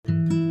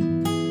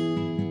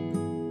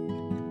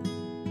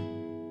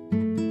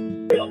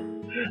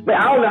But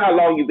I don't know how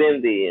long you've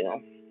been there.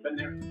 Been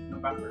there since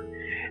November.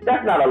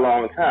 That's not a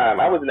long time.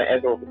 I was in the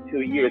Echo for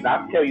 2 years.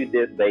 I'll tell you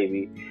this,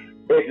 baby.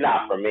 It's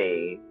not for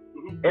me.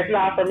 It's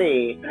not for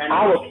me.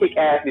 I will kick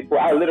ass before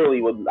I would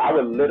literally,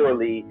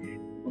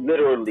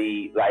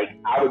 like,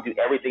 I would do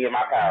everything in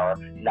my power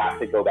not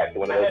to go back to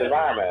one of those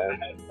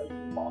environments. I had a place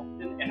in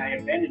Boston, and I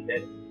abandoned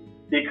it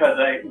because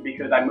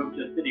I moved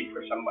to the city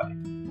for somebody.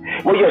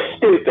 Well, you're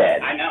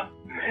stupid. I know.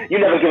 You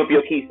never give up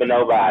your keys for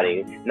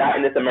nobody. Not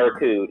in this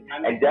America.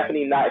 And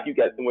definitely not if you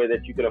get somewhere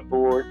that you can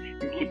afford.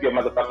 You keep your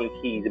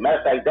motherfucking keys. As a matter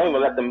of fact, don't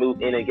even let them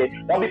move in and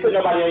don't be putting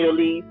nobody on your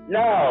lease.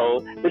 No.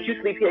 But you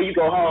sleep here, you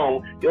go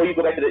home, or you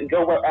go back to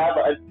go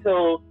wherever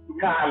until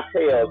time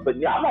tells. But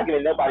yeah, I'm not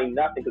giving nobody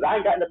nothing because I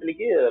ain't got nothing to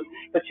give.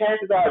 But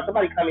chances are, if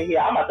somebody come in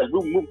here, I'm about to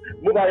move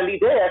out and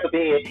leave their ass a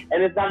bed,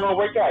 and it's not going to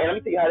work out. And let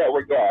me tell you how that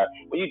works out.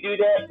 When you do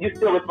that, you're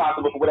still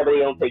responsible for whatever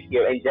they don't take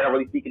care of. And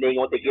generally speaking, they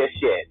ain't going to take care of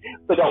shit.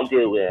 So don't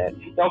do it.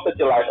 Don't set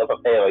your life up for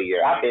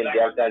failure. I've been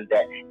there, I've done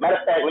that. Matter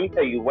of fact, let me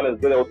tell you one of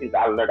the good old things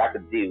I learned how to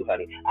do,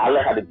 honey. I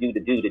learned how to do. And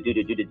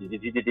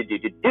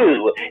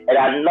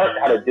I learned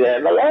how to do it.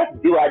 And the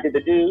last do I did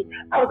the do,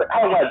 I was like,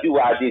 I don't want to do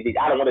what I did.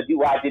 I don't want to do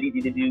what I did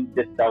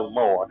this no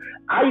more.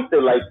 I used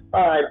to like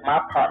find my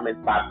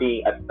apartments by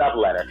being a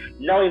subletter,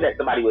 knowing that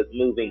somebody was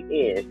moving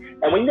in.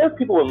 And when those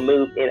people would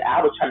move in,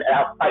 I would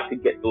fight to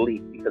get the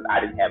lease because I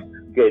didn't have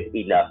good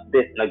enough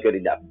this, not good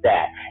enough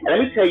that. And let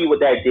me tell you what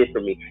that did for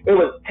me. It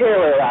was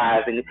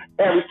terrorizing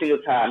every single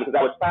time because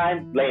I would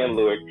find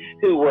landlords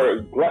who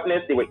were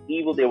gluttonous, they were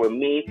evil, they were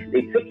mean,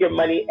 they took your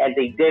money and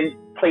they then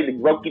played the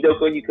ropey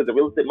doke on you because the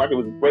real estate market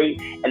was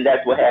great, and that's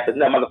what happens.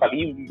 Now, motherfucker,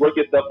 you work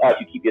yourself up,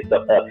 you keep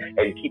yourself up,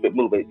 and keep it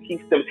moving.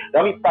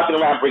 Don't be fucking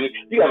around bringing,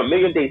 you have a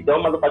million days,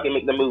 don't motherfucking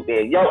make the move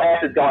in. Your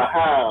ass is going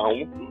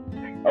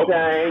home,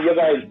 okay? You're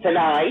going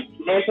tonight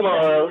and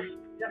tomorrow.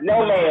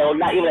 No mail,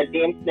 not even a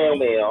damn snail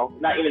mail,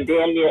 not even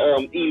damn near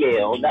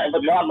email, not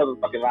even my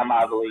motherfucking my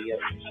mausoleum.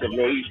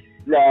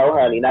 No,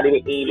 honey, not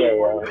even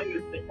email.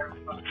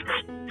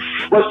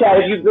 Well,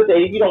 child,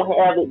 if you don't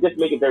have it, just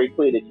make it very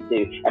clear that you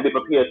do, and be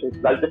prepared to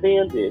like the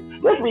band did.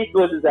 There's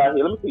resources out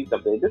here. Let me tell you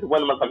something. This is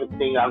one of the motherfucking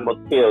things I'm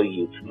gonna tell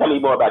you. Tell me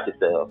more about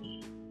yourself.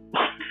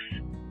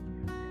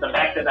 The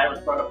fact that I was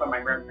brought up by my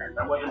grandparents,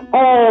 I wasn't.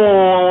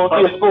 Oh, so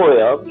you're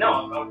spoiled.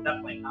 No, I was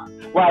definitely not.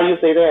 Why you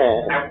say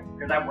that?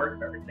 Because I worked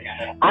for everything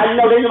I had. I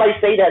know there's somebody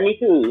say that, me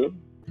too.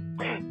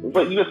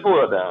 But you were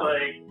spoiled though.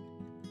 Like,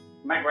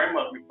 my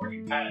grandmother, before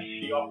she passed,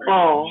 she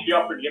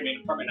offered to give me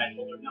an apartment. I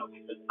told her no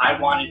because I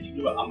wanted to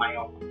do it on my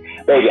own.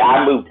 Baby,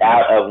 I moved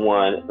out of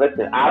one.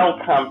 Listen, I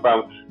don't come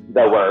from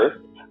the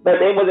worst, but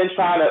they wasn't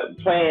trying to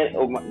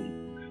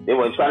they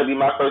weren't trying to be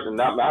my first and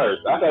not my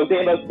first. I go,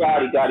 damn, that's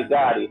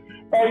Gotti.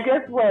 And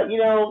guess what? You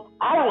know,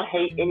 I don't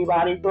hate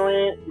anybody for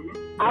it.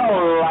 I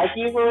don't like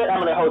you for it. I'm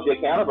going to hold you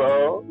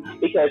accountable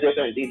because there's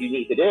certain things you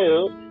need to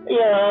do, you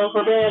know,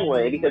 for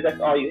bandwidth because that's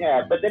all you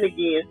have. But then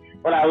again,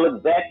 when I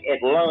look back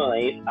at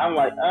life, I'm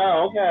like,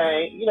 oh,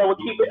 okay, you know, we'll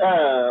keep it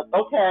up,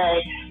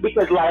 okay,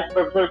 because life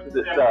reverses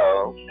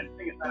itself. And the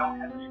thing is, I don't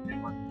have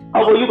anything.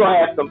 Oh, well, you're going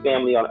to have some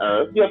family on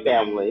Earth. Your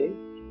family.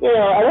 You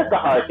know, and that's the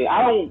hard thing.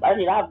 I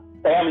have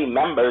family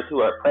members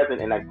who are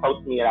present and like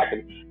close to me, and I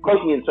can close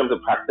to me in terms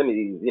of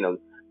proximity, you know,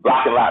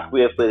 blocking lot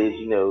square footage,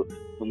 you know,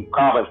 some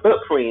carbon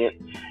footprint.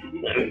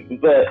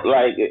 But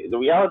like the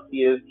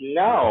reality is,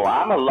 no,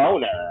 I'm a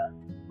loner.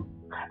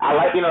 I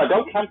like, you know,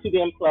 don't come too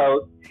damn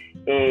close,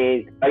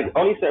 and like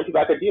only certain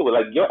people I could deal with.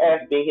 Like your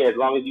ass being here as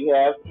long as you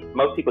have,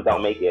 most people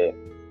don't make it.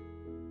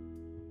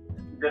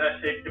 Did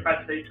I say if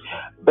I say?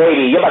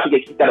 Baby, you're about to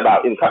get kicked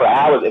out in a couple of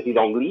hours if you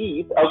don't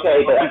leave.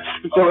 Okay, but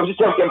I'm just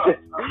joking.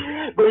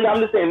 But I'm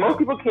just saying, most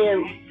people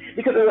can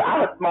because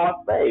I'm a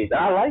small space. And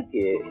I like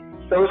it.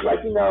 So it's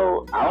like, you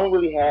know, I don't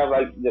really have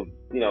like the,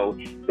 you know,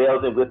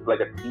 bells and whistles like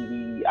a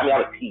TV. I mean, I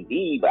have a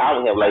TV, but I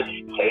don't have like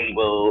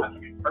cable.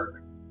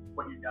 Perfect.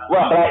 What you got?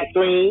 Well, black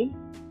screen.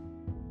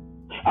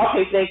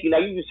 Okay, thank you. Now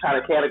you just trying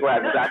to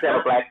categorize it. I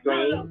have a black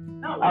screen.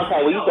 No.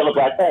 Okay, well you have a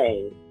black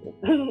thing.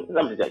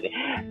 I'm just joking.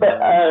 But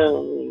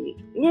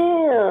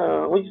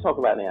yeah, what you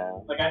talking about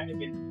now? Like I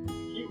think it's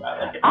cute.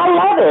 I like it. I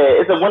love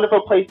it. It's a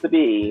wonderful place to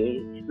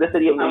be. The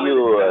city of New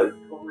York.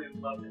 I totally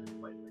love this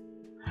place.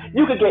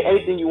 You could get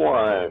anything you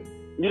want.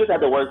 You just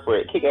have to work for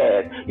it. Kick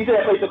ass. You see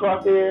that place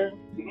across there?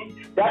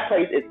 Mm-hmm. That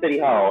place is City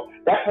Hall.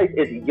 That place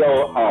is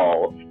your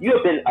hall. You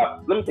have been,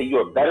 let me say,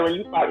 you're a veteran.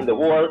 You fought in the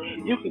war.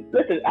 You can,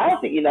 listen, I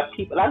don't think enough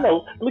people, I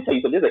know, let me tell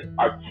you something. There's an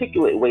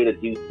articulate way to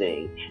do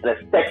things and a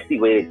sexy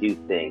way to do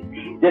things.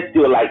 Just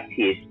do it like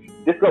Tish.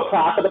 Just go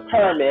apply for the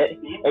permit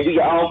and do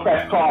your own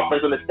press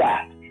conference on the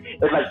staff.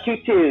 it's like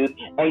Q2s,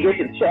 and get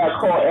your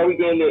child call every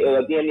damn near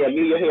Amelia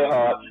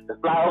Earhart to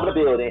fly over the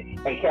building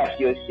and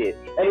capture your shit.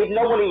 And if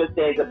no one even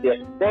stands up there,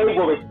 they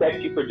will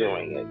respect you for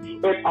doing it.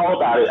 It's all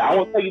about it. I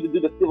won't tell you to do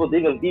the civil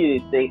dignity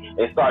thing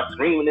and start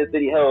screaming in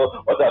City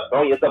Hall or start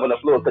throwing yourself on the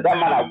floor, because that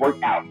might not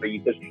work out for you.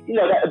 Because,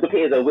 that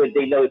depends on what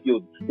they know. If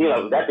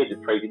that bitch is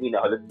crazy,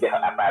 let's get her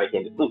out of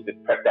here. Just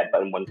press that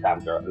button one time,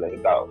 girl, and let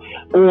it go.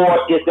 Or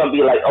it's going to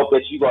be like, oh,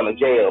 bitch, you going to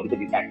jail because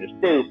you're acting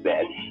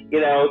stupid.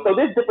 So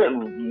there's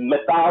different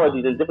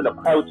methodologies and different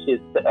approaches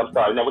to, I'm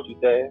sorry, know what you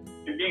said?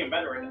 And being a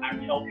veteran, I'm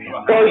helping you.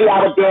 Baby,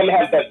 I would damn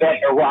have that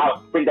veteran or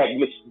I'll bring that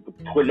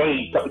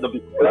grenade something to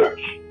be like,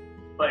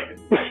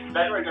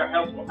 veterans are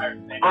helpful.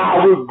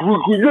 I would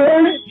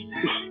grenade.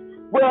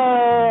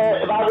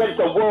 Well, if I went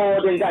to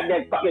war and got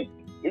that fucking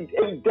D and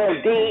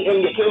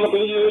you came up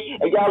in here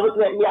and y'all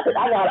looking at me, I said,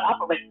 I know how to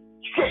operate.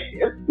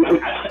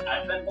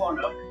 I've been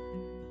blown up.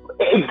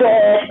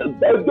 Exactly.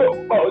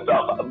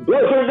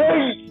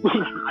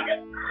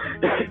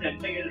 The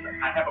thing is,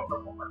 I have a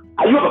purple heart.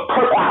 You have a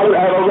purple? I would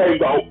have a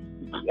rainbow.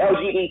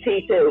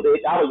 LGBT too,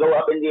 bitch. I would go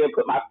up in there and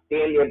put my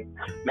stand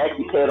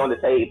maxi pad on the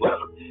table.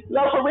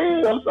 No, for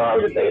real. I'm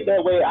sorry to say it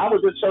that way. I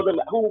would just show them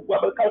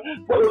what was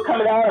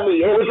coming out of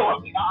me. It was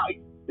on me,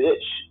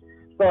 bitch.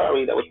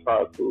 Sorry, that was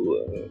far too.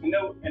 And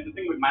the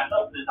thing with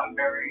myself is I'm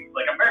very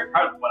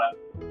proud of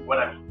what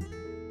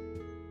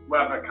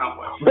I've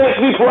accomplished. Bitch,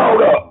 be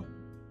proud up.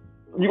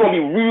 You're gonna be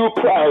real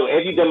proud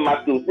as you done my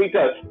school 3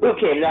 times. Boot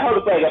camp. Now hold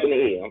the flag up in the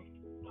air.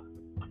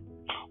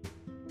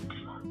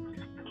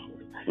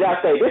 Now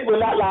say, this will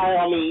not lie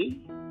on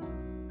me.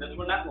 This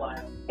will not lie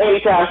on me.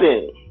 Anytime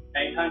soon.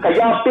 Anytime soon. Cause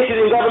y'all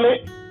bitches in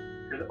government.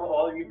 Because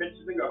all of you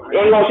bitches in government.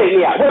 Ain't gonna take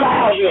me out. Where my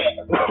house at?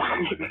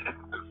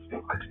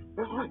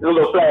 There's a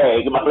little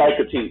flag. My flag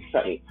critique.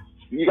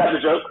 You got the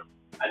joke?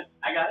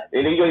 I got it.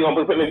 And then you ain't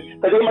gonna put me.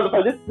 Cause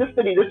this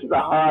city, this is a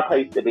hard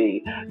place to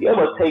be. It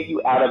will take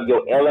you out of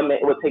your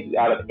element. It will take you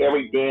out of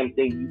every damn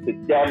thing you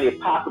could damn near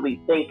possibly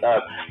think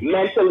of,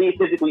 mentally,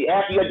 physically.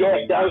 After your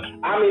dad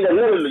done,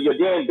 literally, your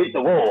damn bitch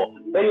the wall.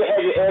 Then you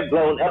have your ass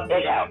blown up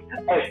and out,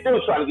 and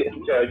still trying to get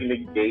some charge.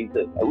 You gay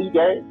too. Are we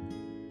gay?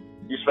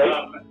 You straight?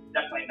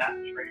 Definitely not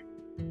straight.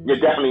 You're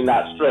definitely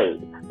not straight.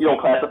 You don't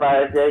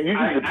classify as gay. You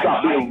need to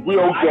stop being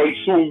real gay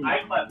soon. I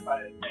classify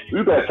as gay.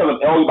 You better tell them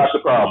all about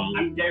your problems.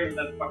 I'm gayer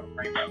than fucking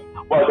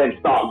Franco. Well, then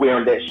start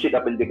wearing that shit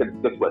up and dick.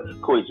 That's what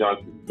Corey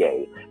Johnson's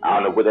gay. I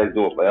don't know what that's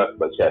doing for us,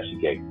 but yeah, she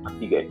gay.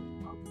 He gay.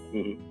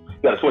 You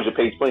got a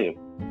 200-page plan.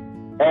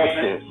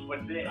 Actions.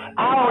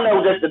 I don't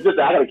know. Just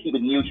I gotta keep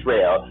it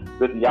neutral.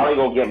 Listen, y'all ain't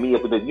gonna get me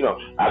up with this.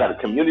 I got a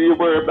community of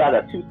words, but I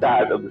got 2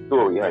 sides of the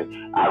story.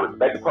 Honey. I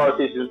respect the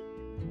politicians.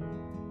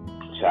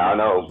 Y'all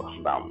know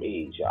about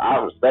me. I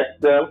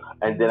respect them,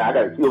 and then I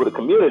got to deal with the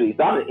community.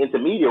 So I'm an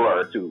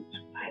intermediary too,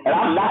 and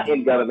I'm not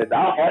in government. So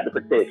I don't have the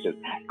protections.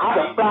 I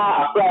can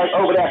fly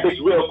over that bitch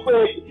real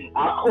quick.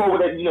 I'll call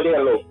with that. They had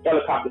a little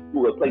helicopter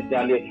school, a place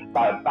down there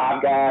by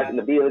 5 guys in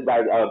the village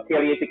by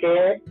Kelly and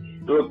Chicane.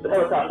 The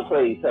helicopter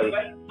place. Hey,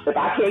 if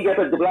I can't get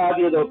the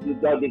Blasio, the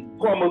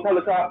Cuomo's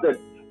helicopter,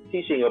 she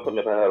ain't gonna put me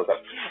up in a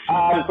helicopter.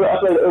 I'm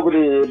over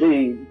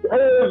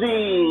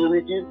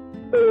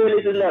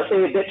this is not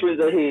saying veterans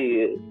are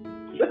here.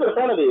 That's the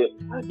fun of it.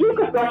 You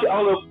can start your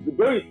own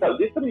very stuff.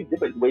 There's so many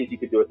different ways you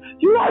can do it.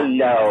 You all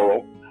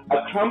know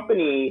a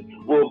company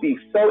will be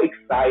so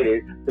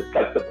excited to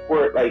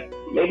support,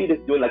 maybe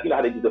just doing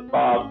how they do the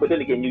fog, but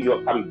then again, New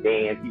York probably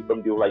bans you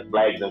from doing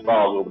flags and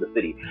fog over the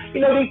city.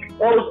 They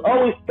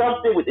always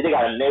something with it. They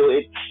gotta know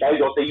it. Now you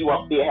gonna say you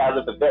want fair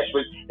housing for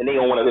veterans, and they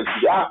don't want to live.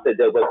 I said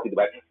that, but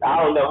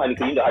I don't know, honey,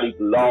 because you know how these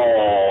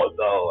laws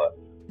are.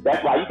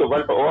 That's why you can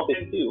run for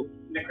office too.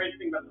 The crazy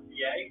thing about the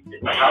VA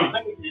is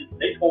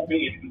they told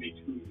me it's going to be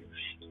 2 years.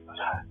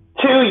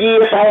 2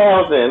 years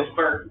housing.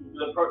 For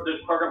this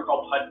program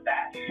called HUD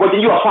Fast. Well, then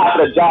you apply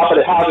for the job for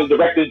the housing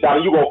director's job,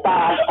 and you will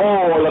find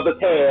all of the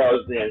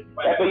housing.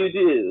 That's what you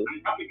do.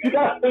 You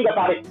got to think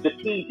about it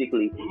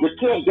strategically. You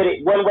can't get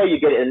it one way, you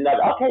get it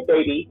another. Okay,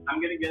 baby. I'm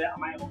going to get it on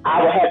my own.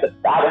 I would have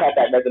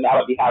that resume. I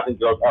would be housing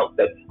girls out.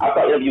 I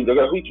thought interview the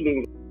girl. Who you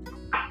mean?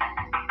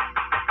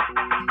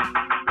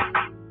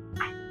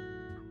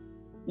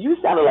 You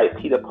sounded like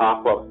Peter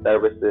Pop-Up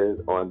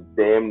Services on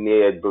damn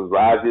near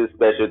Verizon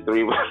Special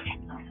 3.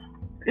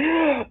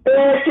 And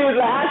she was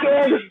like,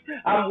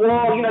 I'm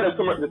warm, the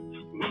commercial.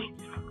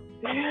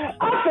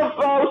 I'm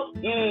supposed to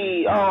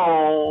eat.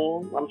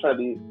 Oh, I'm trying to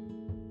be.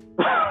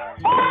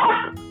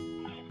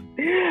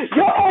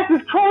 Your ass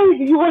is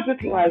crazy. You were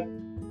just like,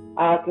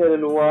 I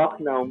couldn't walk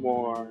no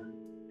more.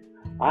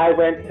 I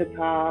went to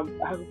Tom.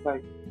 I was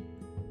like,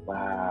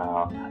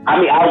 wow.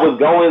 I was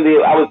going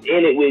there. I was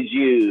in it with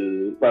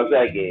you for a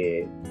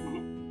second.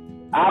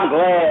 I'm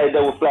glad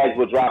those flags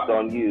were dropped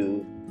on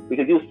you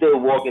because you're still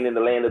walking in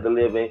the land of the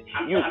living.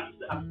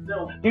 I'm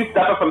still. You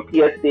suffer from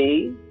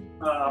PTSD?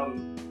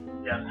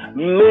 Yes.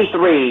 Me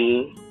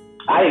 3.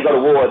 I didn't go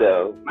to war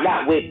though.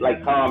 Not with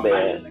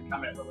combat.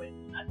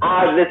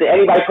 Listen,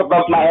 anybody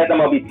provoke my ass, I'm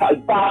gonna be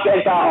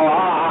popping.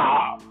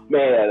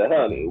 Man,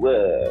 honey,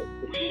 what?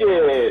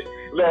 Shit.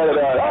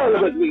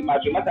 let's read my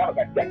dream. I got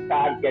time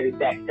to get it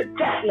back to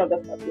that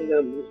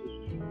motherfucking.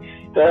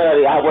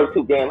 I work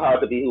too damn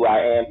hard to be who I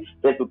am.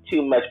 Been through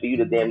too much for you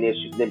to damn near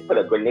shoot, then put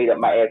a grenade up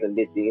my ass and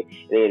this thing,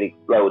 and then it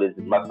exploded.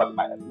 My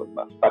fucking fuck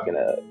my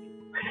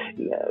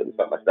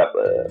stuff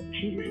up.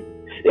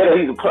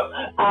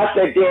 I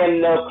said,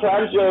 damn, no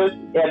plungers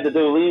and the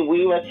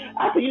we. I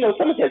said,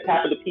 so much has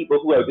happened to people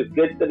who are just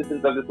good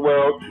citizens of this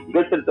world,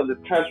 good citizens of this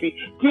country,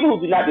 people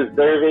who do not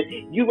deserve it.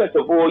 You went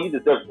to war, you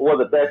deserve all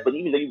the best, but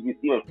even though you're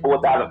receiving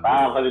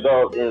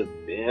 $4,500 in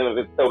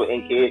total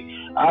in kids,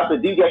 I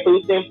said, do you get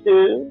food stamps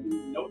too?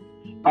 Nope.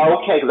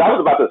 Okay, because I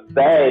was about to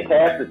say,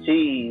 pass the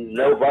cheese,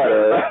 no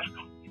butter.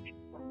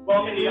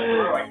 Well, in the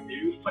SRO I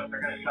do, but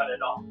they're going to shut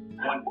it off.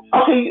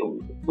 Okay,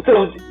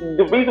 so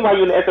the reason why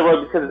you're in the SRO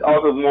is because it's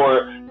also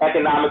more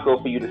economical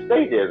for you to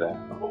stay there then.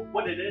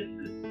 What it is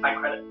my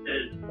credit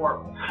is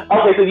horrible.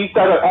 Okay, so you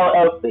start an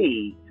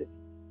LLC.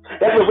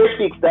 That's what rich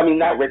people, I mean,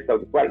 not rich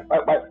folks, white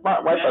folks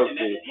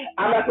do.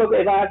 I'm not supposed to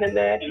advise him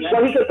that.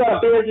 So he could start a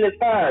business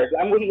first.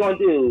 I mean, what he going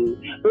to do?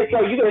 So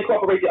you can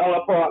incorporate your own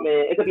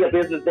apartment. It could be a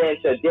business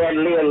venture.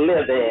 Dan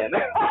live in.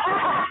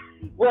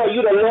 Well,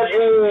 you done live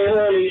in,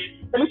 honey.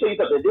 Let me show you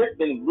something. There's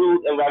been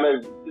rules and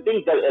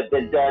things that have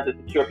been done to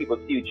secure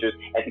people's futures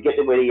and to get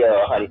them where they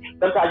are, honey.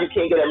 Sometimes you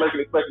can't get an American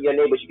Express in your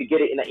name, but you can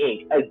get it in the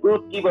ink.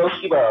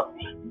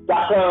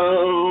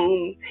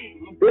 Booskibo.com.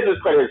 Business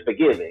credit is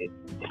forgiving.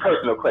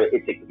 Personal credit,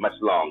 it takes much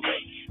longer.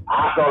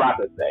 That's all I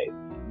can say.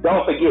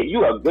 Don't forget,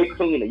 you are a good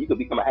cleaner. You could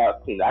become a house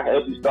cleaner. I can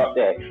help you start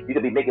that. You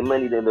could be making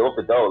money than the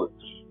over dollars.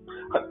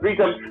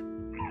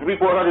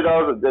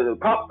 $300-400 to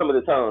pump some of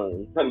the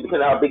time.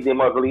 Depending on how big their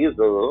muscle is,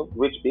 though.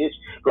 Rich bitch.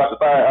 Go out to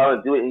fire out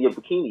and do it in your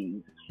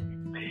bikinis.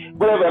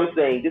 Whatever I'm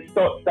saying, just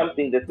start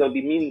something that's going to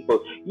be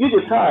meaningful. Use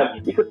your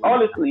time, because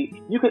honestly,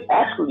 you could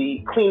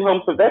actually clean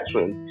homes for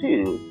veterans,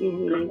 too.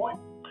 Good point.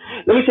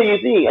 Let me tell you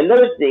a thing.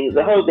 Another thing,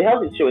 the health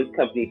insurance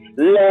company,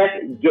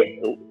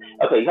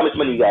 okay, how much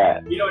money you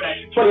got? You know what I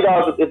mean?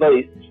 $20 at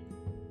least.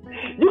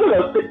 You're going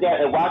to sit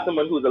down and watch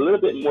someone who's a little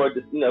bit more,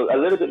 a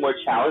little bit more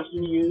challenged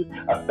than you,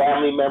 a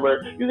family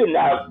member. You can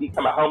now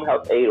become a home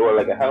health aide or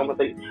like a family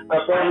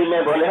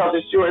member on the health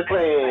insurance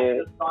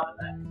plan.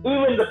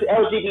 Even the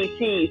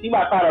LGBTs, you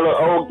might find a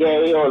little old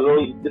gay or a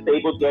little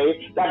disabled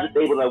gay, not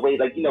disabled in a way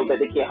like, that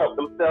they can't help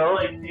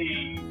themselves.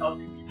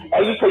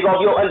 And you take off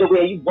your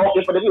underwear, you walk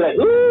in for them, you're like,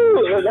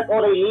 ooh, that's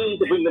all they need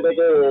to bring them back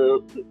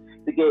up.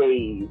 The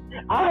gays.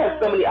 I have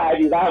so many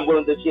ideas I'm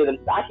willing to share them.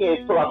 I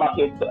can't pull out my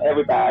kids to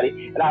everybody,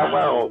 and I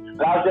won't.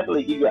 But I'll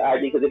definitely give you an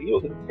idea, because if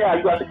you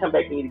have to come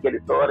back to me to get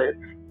it started.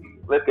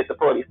 Let's get the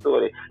party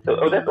started. So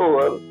that's all.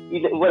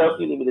 What else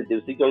do you need me to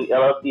do? So you're going to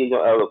LLC and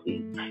your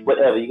LLP.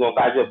 Whatever. You're going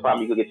to find your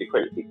problem. You're going to get your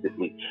credit fixed this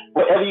week.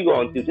 Whatever you're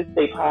going to do, just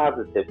stay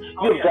positive.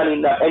 You've done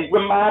enough. And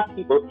remind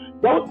people,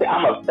 don't say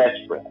I'm a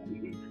veteran.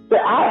 So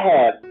I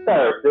have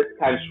served this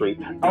country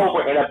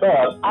over and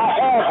above. I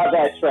am a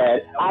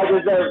veteran. I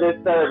deserve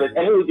this service.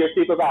 And who's your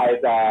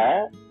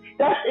supervisor?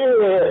 That's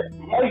it.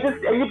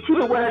 And you keep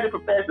it 100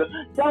 professional.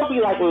 Don't be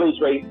like Louis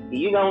Tracy.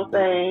 You know what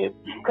I'm saying?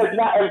 Because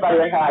not everybody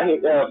knows how I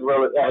hit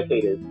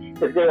advocators.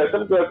 Because there are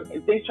some girls,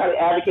 they try to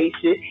advocate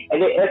shit,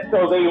 and they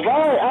so they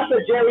right. I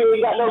said, Jerry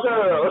ain't got no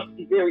girl.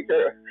 Jerry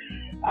girl.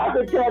 I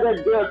could tell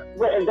that girl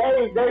sweat, and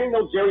there ain't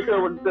no Jerry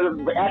curl with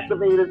the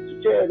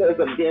activated chair. There's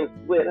some damn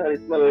sweat, honey,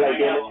 smelling like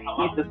damn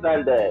Easter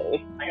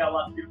Sunday. I got a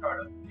lot to do,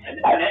 Carter. And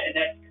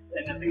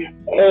the thing is,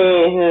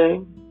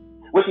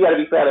 what you got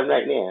to be proud of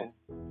right now?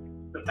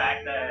 The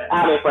fact that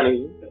I'm in front of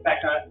you. The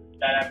fact that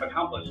I've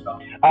accomplished stuff.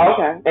 Oh,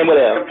 okay. And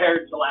what else?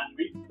 Compared to last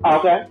week.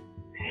 Okay.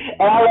 And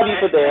I love you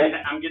for that.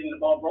 And I'm getting the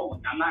ball rolling.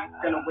 I'm not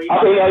gonna wait.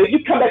 Okay, now if you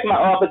come back to my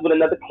office with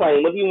another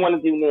claim, what do you want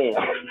to do now?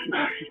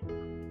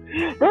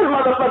 This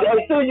motherfucker,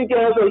 as soon as you get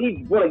home, so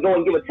he want to go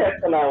and give a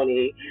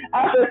testimony.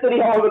 I said City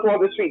Hall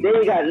across the street, they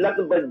ain't got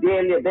nothing but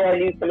damn near bad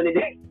news coming in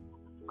there.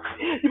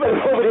 You better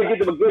go over there and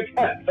give them a good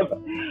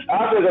testimony.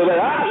 I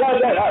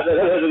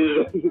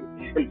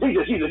said,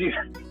 Jesus.